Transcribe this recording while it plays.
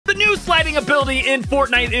sliding ability in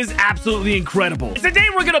Fortnite is absolutely incredible. And today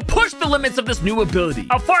we're gonna push the limits of this new ability.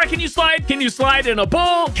 How far can you slide? Can you slide in a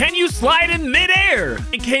bowl? Can you slide in midair?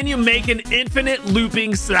 And can you make an infinite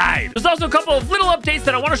looping slide? There's also a couple of little updates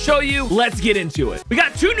that I want to show you. Let's get into it. We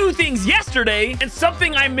got 2 new things yesterday and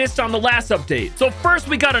something I missed on the last update. So first,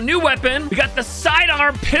 we got a new weapon. We got the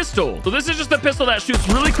sidearm pistol. So this is just a pistol that shoots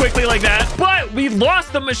really quickly like that. But we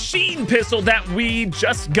lost the machine pistol that we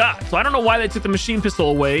just got. So I don't know why they took the machine pistol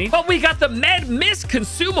away. But we got the med mist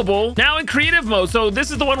consumable now in creative mode. So this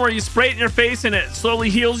is the one where you spray it in your face and it slowly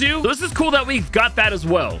heals you. So this is cool that we got that as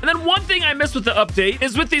well. And then one thing I missed with the update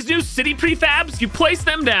is with these new city prefabs, you place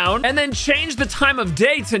them down and then change the time of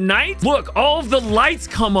day to night. Look, all of the lights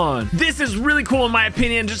come on. This is really cool in my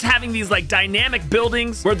opinion, just having these like dynamic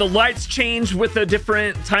buildings where the lights change with a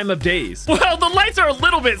different time of days. Well, the lights are a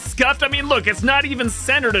little bit scuffed. I mean, look, it's not even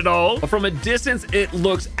centered at all. But from a distance, it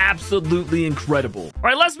looks absolutely incredible. All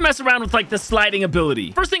right, let's mess around with like the sliding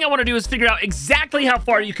ability. First thing I want to do is figure out exactly how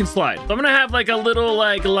far you can slide. So I'm gonna have like a little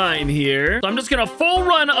like line here. So I'm just gonna full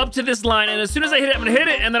run up to this line, and as soon as I hit it, I'm gonna hit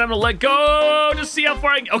it, and then I'm gonna let go to see how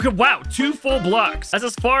far I can. Okay, wow, 2 full blocks. That's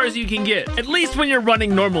as far as you can get. At least when you're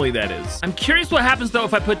running normally, that is. I'm curious what happens though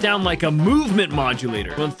if I put down like a movement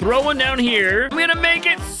modulator. I'm gonna throw one down here. I'm gonna make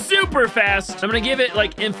it super fast. I'm gonna give it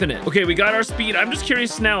like infinite. Okay, we got our speed. I'm just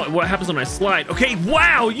curious now what happens when I slide. Okay,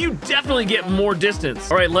 wow, you definitely get more distance.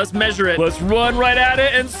 All right, let's measure it. Let's run right at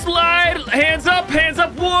it and slide. Hands up, hands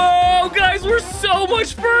up. Whoa, guys, we're so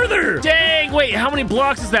much further. Dang, wait, how many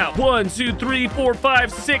blocks is that? 1, 2, 3, 4,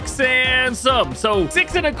 5, 6, and some. So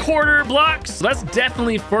 6¼ blocks. That's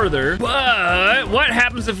definitely further. But what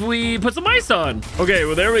happens if we put some ice on? Okay,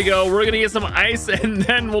 well, there we go. We're gonna get some ice and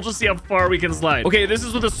then we'll just see how far we can slide. Okay, this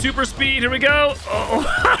is with a super speed. Here we go. Oh,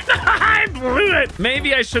 I blew it.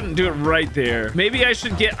 Maybe I shouldn't do it right there. Maybe I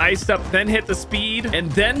should get iced up, then hit the speed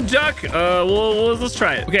and then duck. Let's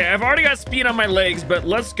try it. Okay, I've already got speed on my legs, but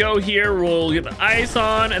let's go here. We'll get the ice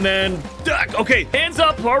on and then duck. Okay, hands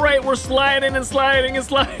up. All right, we're sliding and sliding and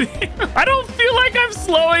sliding. I don't feel like I'm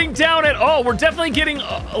slowing down at all. We're definitely getting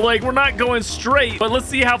like we're not going straight, but let's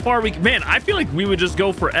see how far we can. Man, I feel like we would just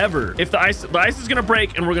go forever if the ice is gonna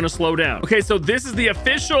break and we're gonna slow down. Okay, so this is the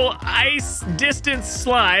official ice distance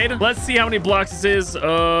slide. Let's see how many blocks this is. I'm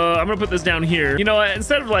gonna put this down here. You know what?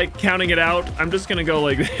 Instead of like counting it out, I'm just gonna go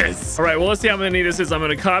like this. All right, well, let's see how many this is. I'm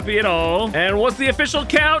gonna copy it all. And what's the official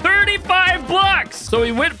count? 35 blocks. So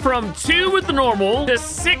we went from 2 with the normal to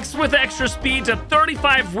 6 with extra speed to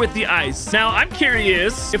 35 with the ice. Now, I'm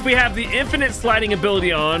curious if we have the infinite sliding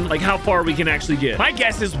ability on, like how far we can actually get. My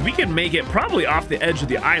guess is we can make it probably off the edge of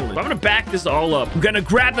the island. I'm gonna back this all up. I'm gonna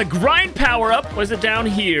grab the grind power up. What is it down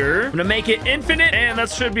here? I'm gonna make it infinite, and that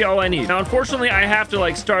should be all I need. Now, unfortunately, I have to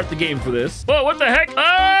like start the game for this. Whoa, what the heck?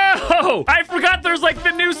 Oh, I forgot there's like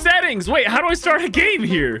the new settings. Wait, how do I start a game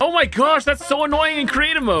here? Oh my gosh, that's so annoying in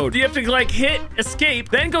creative mode. You have to like hit escape,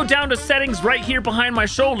 then go down to settings right here behind my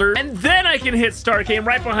shoulder, and then I can hit start game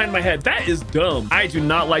right behind my head. That is dumb. I do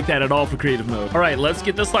not like that at all for creative mode. All right, let's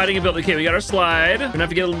get the sliding ability. Okay, we got our slide. We're gonna have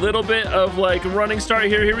to get a little bit of like running start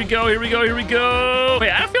here. Here we go, here we go, here we go.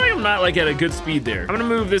 Wait, I feel like I'm not like at a good speed there. I'm gonna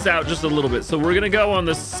move this out just a little bit. So we're gonna go on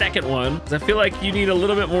the second one, because I feel like you need a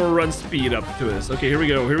little bit more run speed up to this. Okay, here we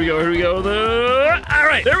go, here we go, here we go. All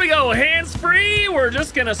right, there we go. Hands free. We're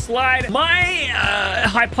just gonna slide. My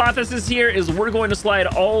hypothesis here is we're going to slide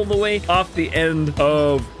all the way off the end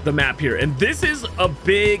of the map here. And this is a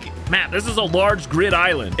big map. This is a large grid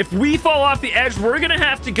island. If we fall off the edge, we're gonna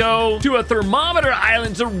have to go to a thermometer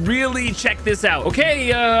island to really check this out.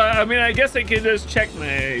 Okay, I mean, I guess I could just check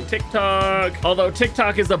my TikTok. Although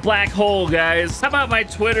TikTok is a black hole, guys. How about my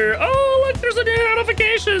Twitter? Oh, look, there's a new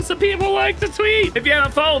notification. Some people like to tweet. If you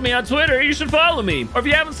haven't followed me on Twitter, you should follow me. Or if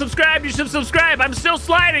you haven't subscribed, you should subscribe. I'm still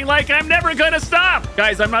sliding like I'm never gonna stop.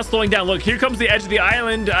 Guys, I'm not slowing down. Look, here comes the edge of the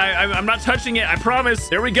island. I'm not touching it, I promise.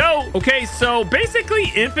 There we go. Okay, so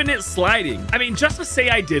basically infinite sliding. I mean, just to say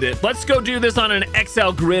I did it, let's go do this on an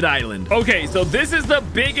XL grid island. Okay, so this is the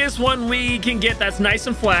biggest one we can get that's nice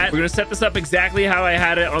and flat. We're gonna set this up exactly how I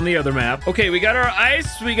had it on the other map. Okay, we got our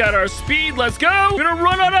ice, we got our speed. Let's go. We're gonna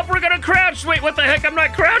run on up. We're gonna crouch. Wait, what the heck? I'm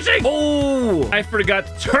not crouching. Oh, I forgot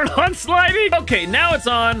to turn on sliding. Okay, now it's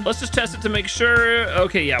on. Let's just test it to make sure.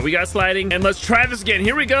 Okay, yeah, we got sliding. And let's try this again.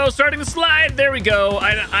 Here we go. Starting to slide. There we go.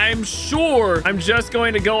 I'm sure I'm just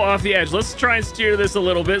going to go off the edge. Let's try and steer this a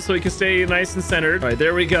little bit so we can stay nice and centered. All right,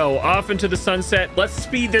 there we go. Off into the sunset. Let's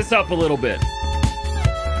speed this up a little bit.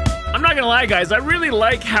 I'm not gonna lie, guys, I really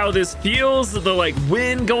like how this feels, the like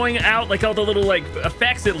wind going out, like all the little like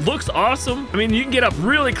effects. It looks awesome. I mean, you can get up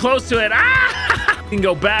really close to it. Ah! You can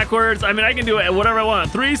go backwards. I mean, I can do it whatever I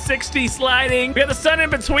want. 360 sliding. We have the sun in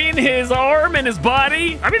between his arm and his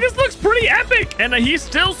body. I mean, this looks pretty epic. And he's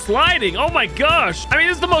still sliding. Oh my gosh. I mean,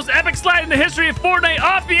 this is the most epic slide in the history of Fortnite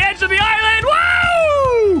off the edge of the island.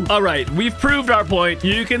 Woo! All right, we've proved our point.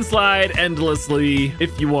 You can slide endlessly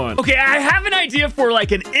if you want. Okay, I have an idea for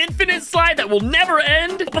like an infinite slide that will never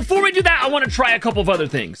end. But before we do that, I want to try a couple of other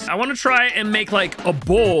things. I want to try and make like a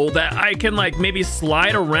bowl that I can like maybe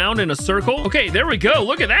slide around in a circle. Okay, there we go.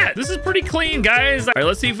 Look at that. This is pretty clean, guys. All right,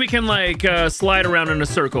 let's see if we can like slide around in a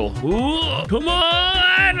circle. Ooh, come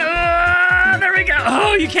on. There we go.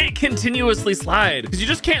 Oh, you can't continuously slide because you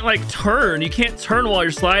just can't like turn. You can't turn while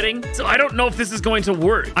you're sliding. So I don't know if this is going to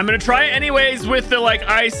work. I'm going to try it anyways with the like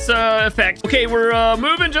ice effect. Okay, we're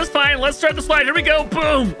moving just fine. Let's start the slide. Here we go.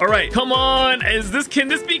 Boom. All right, come on. Can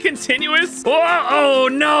this be continuous? Oh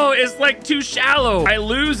no, it's like too shallow. I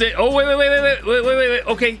lose it. Oh, wait.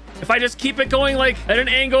 Okay. If I just keep it going like at an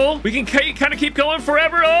angle, we can kind of keep going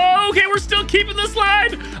forever. Oh, okay, we're still keeping the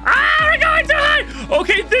slide. Ah, we're going too high.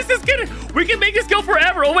 Okay, we can make this go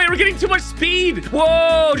forever. Oh wait, we're getting too much speed.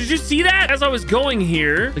 Whoa, did you see that? As I was going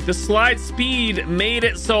here, like the slide speed made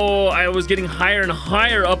it so I was getting higher and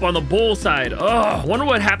higher up on the bowl side. Oh, I wonder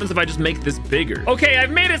what happens if I just make this bigger. Okay,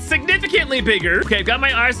 I've made it significantly bigger. Okay, I've got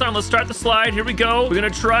my eyes on. Let's start the slide. Here we go. We're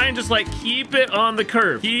gonna try and just like keep it on the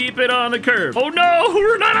curve. Keep it on the curve. Oh no,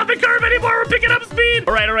 we're not on the curve anymore. We're picking up speed.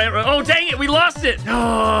 All right. Oh, dang it. We lost it. Oh,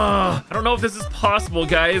 I don't know if this is possible,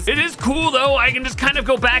 guys. It is cool, though. I can just kind of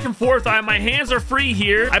go back and forth. My hands are free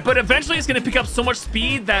here. But eventually, it's going to pick up so much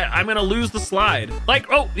speed that I'm going to lose the slide. Like,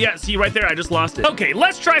 oh, yeah. See, right there. I just lost it. Okay,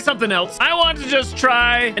 let's try something else. I want to just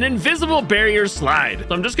try an invisible barrier slide.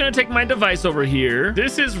 So I'm just going to take my device over here.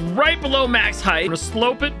 This is right below max height. I'm going to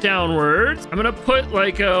slope it downwards. I'm going to put,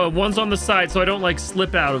 like, ones on the side so I don't, like,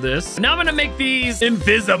 slip out of this. Now I'm going to make these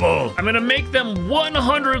invisible. I'm going to make them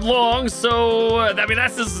 100 long. So, I mean,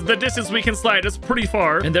 that's the distance we can slide. That's pretty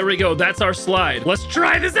far. And there we go. That's our slide. Let's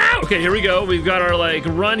try this out. Okay, here we go. We've got our, like,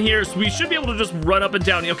 run here. So we should be able to just run up and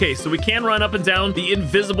down. Okay, so we can run up and down the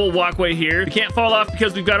invisible walkway here. We can't fall off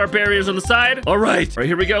because we've got our barriers on the side. All right. All right,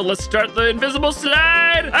 here we go. Let's start the invisible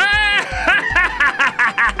slide.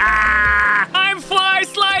 I'm fly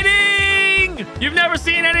sliding. You've never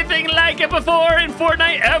seen anything like it before in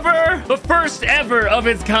Fortnite ever. The first ever of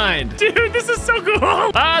its kind. Dude, this is so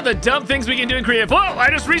cool. Ah, the dumb things we can do in creative. Whoa, I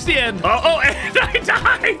just reached the end. Oh, and I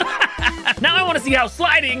died. Now I want to see how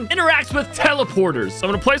sliding interacts with teleporters. So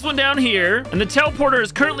I'm going to place one down here, and the teleporter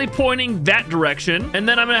is currently pointing that direction. And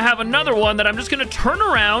then I'm going to have another one that I'm just going to turn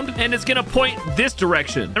around, and it's going to point this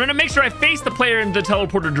direction. I'm going to make sure I face the player in the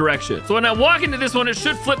teleporter direction. So when I walk into this one, it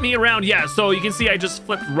should flip me around. Yeah, so you can see I just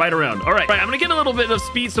flipped right around. All right, I'm going to get a little bit of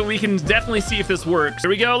speed so we can definitely see if this works. Here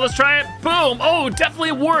we go. Let's try it. Boom. Oh,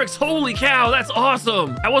 definitely works. Holy cow. That's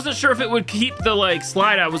awesome. I wasn't sure if it would keep the like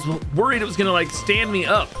slide. I was worried it was going to like stand me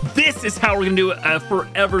up. This is how we're going to do a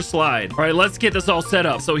forever slide. All right, let's get this all set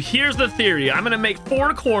up. So here's the theory. I'm going to make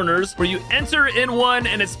 4 corners where you enter in one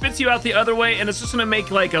and it spits you out the other way. And it's just going to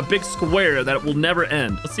make like a big square that will never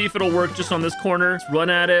end. Let's see if it'll work just on this corner. Let's run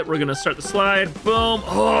at it. We're going to start the slide. Boom.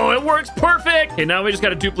 Oh, it works perfect. Okay, now we just got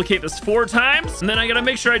to duplicate this 4 times. And then I got to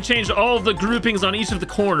make sure I change all of the groupings on each of the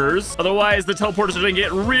corners. Otherwise, the teleporters are going to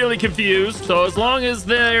get really confused. So as long as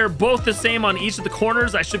they're both the same on each of the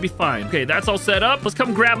corners, I should be fine. Okay, that's all set up. Let's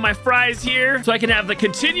come grab my fries here so I can have the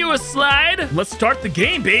continuous slide. Let's start the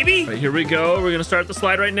game, baby. All right, here we go. We're going to start the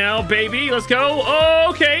slide right now, baby. Let's go. Oh,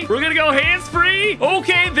 okay. We're going to go hands-free.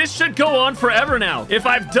 Okay, this should go on forever now. If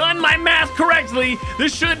I've done my math correctly,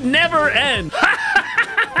 this should never end.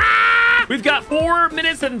 We've got 4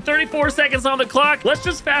 minutes and 34 seconds on the clock. Let's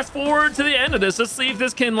just fast forward to the end of this. Let's see if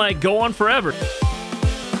this can like go on forever.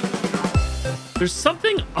 There's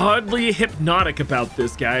something oddly hypnotic about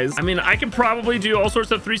this, guys. I mean, I can probably do all sorts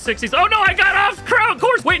of 360s. Oh, no, I got off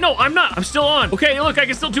course. Wait, no, I'm not. I'm still on. Okay, look, I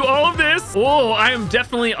can still do all of this. Oh, I am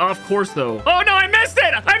definitely off course, though. Oh, no, I messed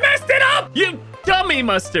it. I messed it up. You dummy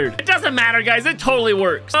mustard. It doesn't matter, guys. It totally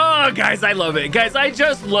works. Oh, guys, I love it. Guys, I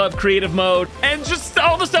just love creative mode and just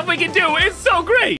all the stuff we can do. It's so great.